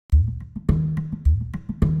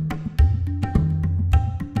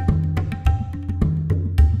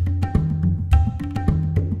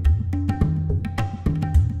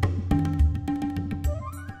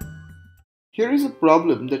Here is a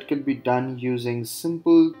problem that can be done using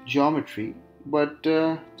simple geometry, but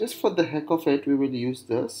just for the heck of it, we will use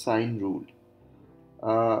the sine rule.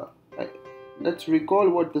 Uh, uh, let's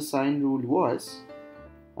recall what the sine rule was.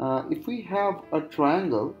 If we have a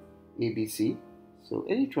triangle ABC, so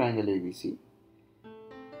any triangle ABC,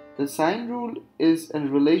 the sine rule is a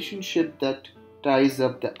relationship that ties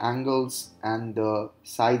up the angles and the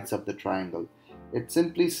sides of the triangle. It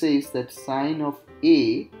simply says that sine of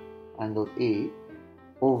A, angle A,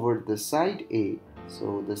 over the side A,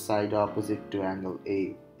 so the side opposite to angle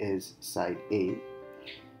A is side A,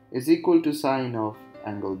 is equal to sine of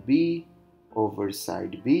angle B over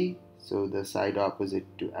side B, so the side opposite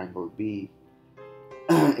to angle B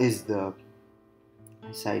is the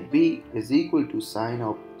side B, is equal to sine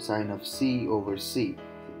of C over C.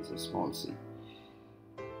 This is a small c.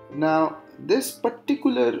 Now this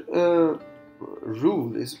particular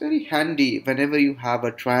rule is very handy whenever you have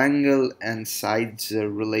a triangle and sides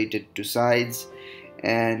related to sides,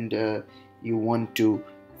 and you want to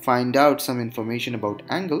find out some information about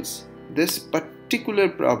angles. This particular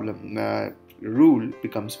problem rule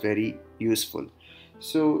becomes very useful.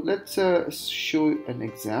 So let's show an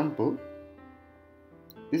example.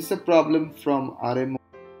 This is a problem from RMO,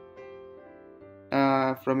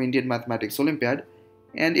 from Indian Mathematics Olympiad,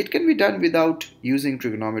 and it can be done without using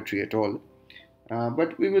trigonometry at all.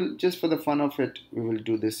 But we will, just for the fun of it, we will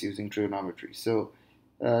do this using trigonometry. So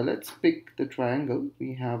let's pick the triangle.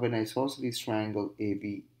 We have an isosceles triangle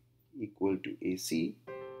AB equal to AC.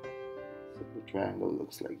 So the triangle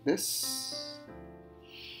looks like this.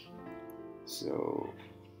 So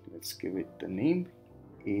let's give it the name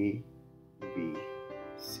A, B,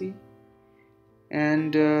 C,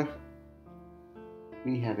 and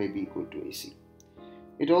we have AB equal to AC.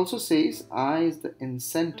 It also says I is the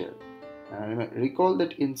incenter. Recall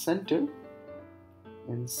that incenter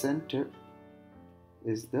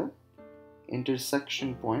is the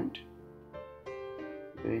intersection point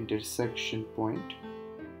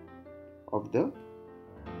of the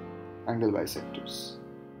angle bisectors.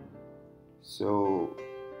 So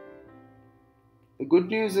the good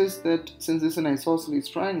news is that since this is an isosceles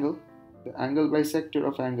triangle, the angle bisector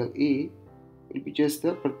of angle A will be just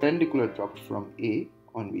the perpendicular dropped from A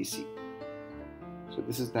on BC. So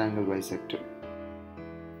this is the angle bisector,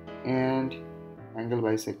 and angle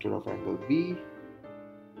bisector of angle B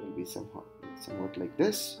will be somewhat like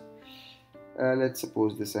this. Let's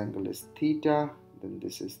suppose this angle is theta, then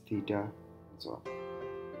this is theta, and so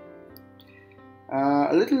on.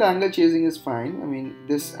 A little angle chasing is fine. I mean,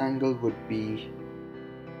 this angle would be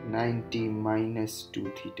 90 minus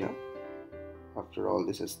 2 theta. After all,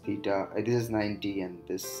 this is theta, this is 90 and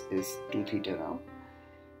this is 2 theta now.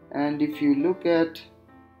 And if you look at,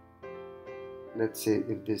 let's say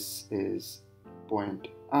if this is point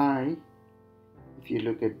I, if you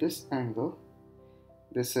look at this angle,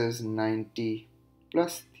 this is 90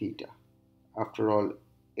 plus theta. After all,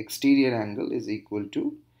 exterior angle is equal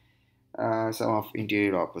to sum of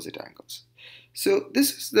interior opposite angles. So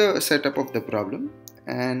this is the setup of the problem,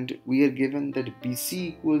 and we are given that BC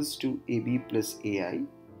equals to AB plus AI.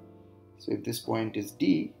 So if this point is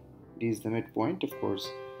D is the midpoint, of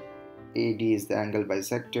course AD is the angle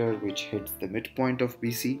bisector which hits the midpoint of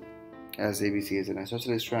BC, as ABC is an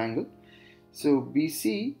isosceles triangle. So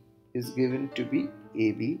BC is given to be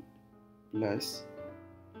AB plus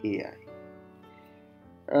AI.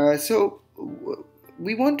 So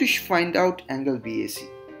we want to find out angle BAC.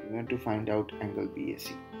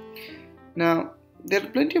 Now there are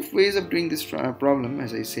plenty of ways of doing this problem,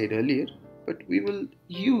 as I said earlier, but we will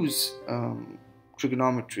use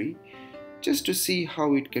trigonometry just to see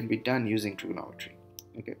how it can be done using trigonometry.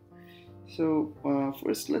 Okay, so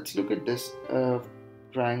first let's look at this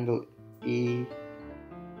triangle ABD.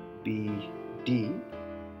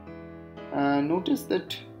 Notice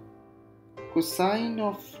that cosine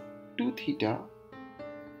of 2 theta,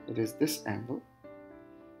 that is this angle,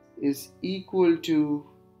 is equal to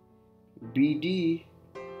BD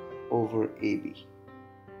over AB.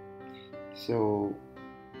 So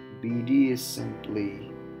BD is simply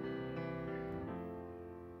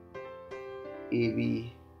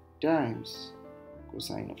AB times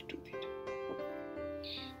cosine of 2 theta.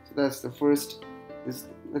 So that's the first.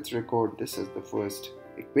 Let's record this as the first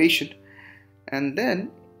equation, and then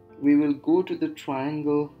we will go to the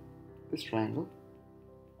triangle, this triangle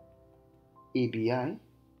ABI,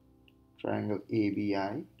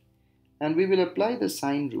 and we will apply the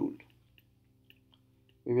sine rule.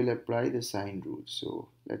 So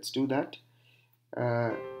let's do that.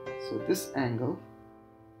 So this angle,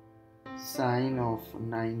 sine of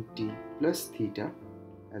 90 plus theta,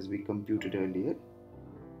 as we computed earlier,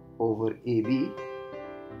 over AB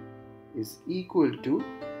is equal to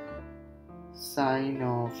sine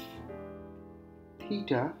of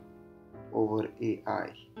theta over AI.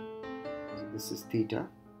 So this is theta,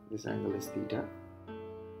 this angle is theta.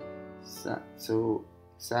 So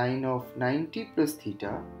sine of 90 plus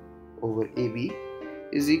theta over AB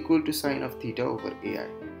is equal to sine of theta over AI.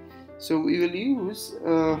 So we will use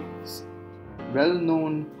a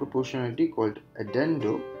well-known proportionality called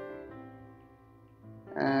addendo,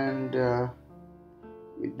 and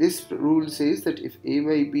this rule says that if A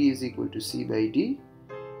by B is equal to C by D,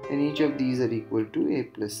 then each of these are equal to A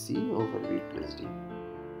plus C over B plus D.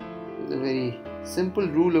 It's a very simple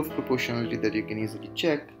rule of proportionality that you can easily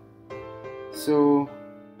check. So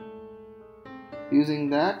using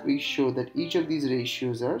that, we show that each of these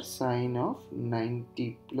ratios are sine of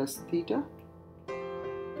 90 plus theta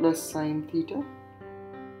plus sine theta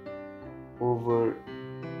over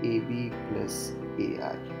AB plus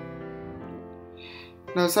AI.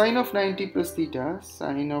 Now sine of 90 plus theta,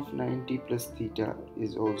 sine of 90 plus theta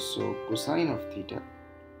is also cosine of theta.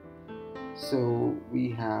 So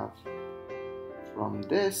we have from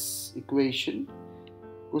this equation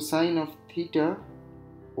cosine of theta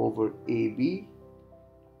over AB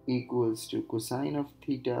equals to cosine of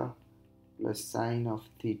theta plus sine of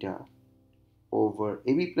theta over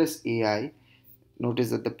AB plus AI. Notice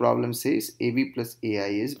that the problem says AB plus AI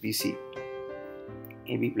is BC.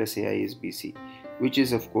 AB plus AI is BC, which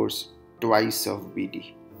is of course twice of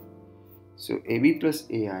BD. So AB plus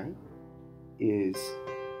AI is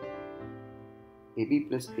AB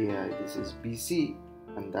plus AI, this is BC,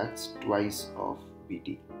 and that's twice of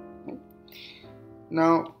BD. Okay.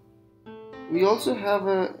 Now we also have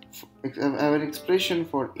an expression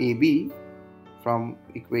for AB from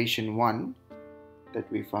equation 1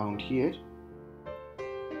 that we found here.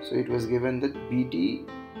 So it was given that BD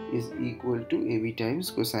is equal to AB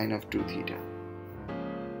times cosine of 2 theta.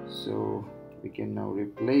 So we can now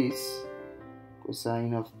replace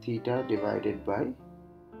cosine of theta divided by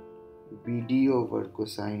BD over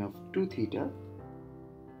cosine of 2 theta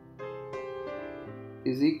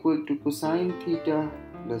is equal to cosine theta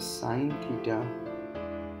plus sine theta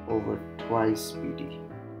over twice BD.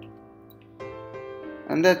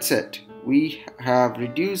 And that's it. We have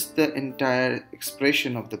reduced the entire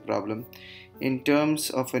expression of the problem in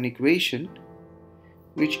terms of an equation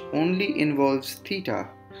which only involves theta,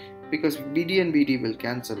 because BD and BD will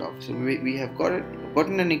cancel off. So we have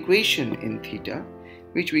gotten an equation in theta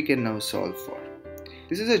which we can now solve for.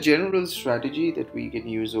 This is a general strategy that we can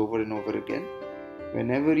use over and over again.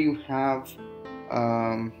 Whenever you have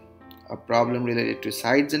a problem related to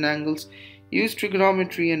sides and angles, use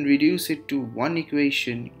trigonometry and reduce it to one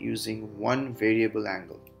equation using one variable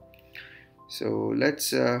angle. So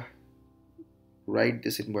let's write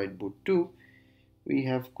this in whiteboard 2. We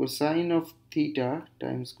have cosine of theta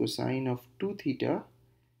times cosine of 2 theta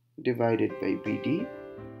divided by BD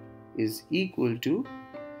is equal to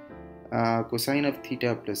cosine of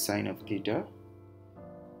theta plus sine of theta,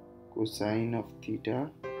 cosine of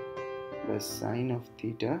theta plus sine of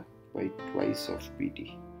theta by twice of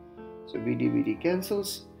BD. So BD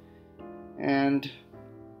cancels, and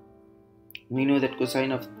we know that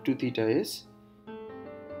cosine of 2 theta is,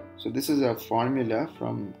 so this is a formula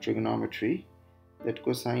from trigonometry, that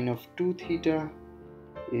cosine of 2 theta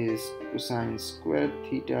is cosine squared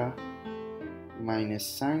theta minus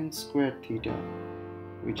sine squared theta,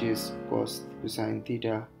 which is cosine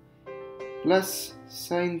theta plus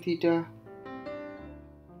sine theta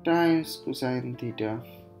times cosine theta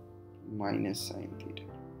minus sine theta.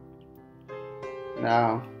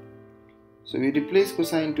 Now, so we replace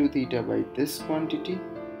cosine 2 theta by this quantity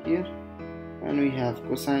here, and we have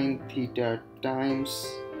cosine theta times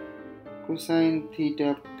cosine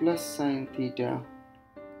theta plus sine theta,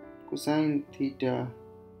 cosine theta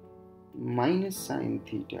minus sine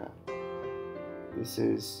theta. This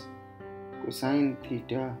is cosine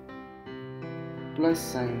theta plus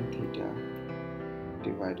sine theta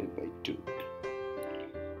divided by 2.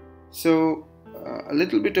 So a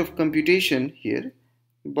little bit of computation here,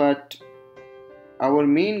 but our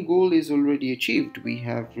main goal is already achieved. We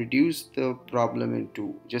have reduced the problem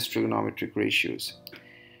into just trigonometric ratios.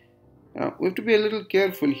 We have to be a little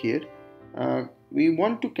careful here. We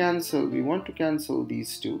want to cancel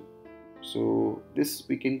these two. So this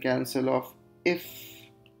we can cancel off if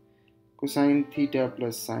cosine theta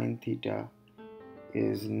plus sine theta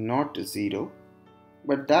is not 0,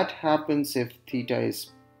 but that happens if theta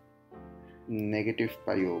is negative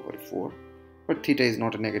pi over 4, but theta is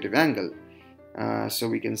not a negative angle, so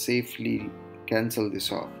we can safely cancel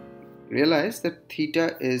this off. Realize that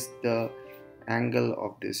theta is the angle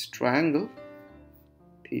of this triangle.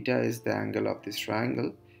 Theta is the angle of this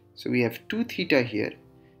triangle. So we have 2 theta here.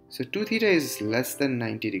 So 2 theta is less than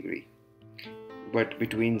 90 degree, but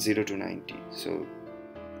between 0 to 90. So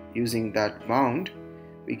using that bound,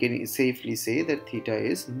 we can safely say that theta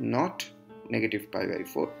is not negative pi by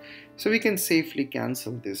 4. So we can safely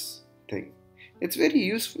cancel this thing. It's very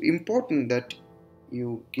useful, important that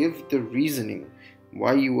you give the reasoning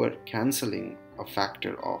why you are cancelling a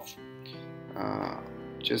factor of.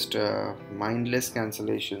 Just mindless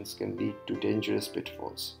cancellations can lead to dangerous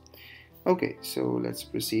pitfalls. Okay, so let's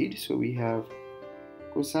proceed. So we have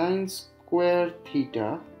cosine square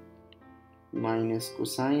theta minus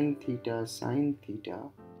cosine theta sine theta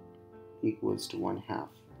equals to 1/2.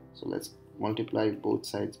 So let's multiply both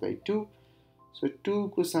sides by 2. So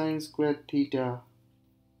 2 cosine square theta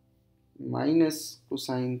minus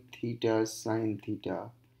cosine theta sine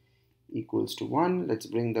theta equals to 1. Let's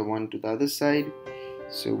bring the 1 to the other side.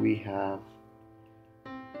 So we have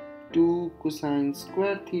 2 cosine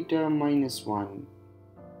square theta minus 1.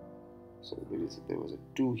 So there was a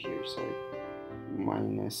 2 here, sorry.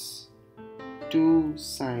 Minus 2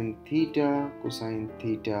 sine theta cosine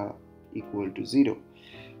theta equal to 0.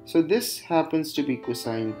 So this happens to be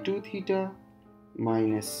cosine 2 theta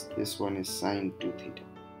minus this one is sine 2 theta.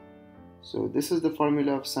 So this is the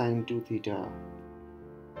formula of sine 2 theta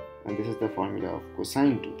and this is the formula of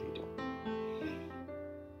cosine 2 theta.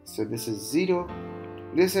 So this is 0.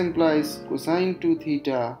 This implies cosine 2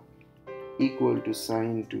 theta equal to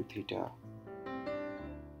sine 2 theta,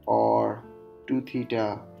 or 2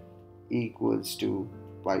 theta equals to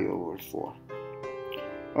pi over 4.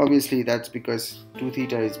 Obviously that's because 2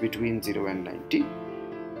 theta is between 0 and 90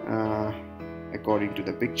 according to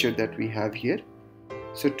the picture that we have here.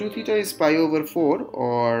 So 2 theta is pi over 4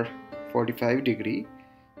 or 45 degree.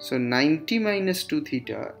 So 90 minus 2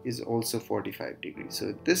 theta is also 45 degrees.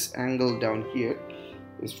 So this angle down here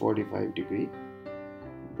is 45 degree.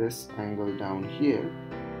 This angle down here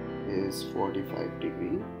is 45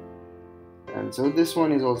 degree. And so this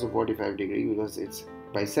one is also 45 degree because it's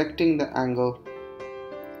bisecting the angle,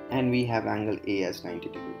 and we have angle A as 90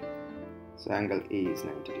 degree. So angle A is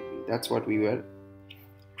 90 degree. That's what we were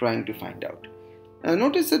trying to find out.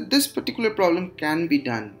 Notice that this particular problem can be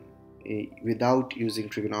done without using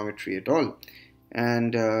trigonometry at all,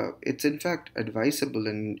 and it's in fact advisable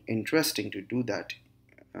and interesting to do that,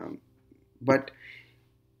 but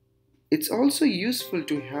it's also useful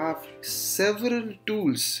to have several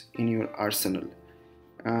tools in your arsenal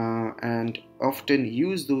and often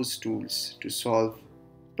use those tools to solve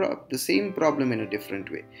the same problem in a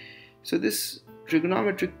different way. So this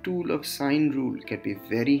trigonometric tool of sine rule can be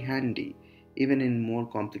very handy even in more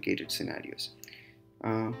complicated scenarios.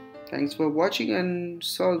 Thanks for watching and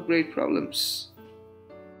solve great problems.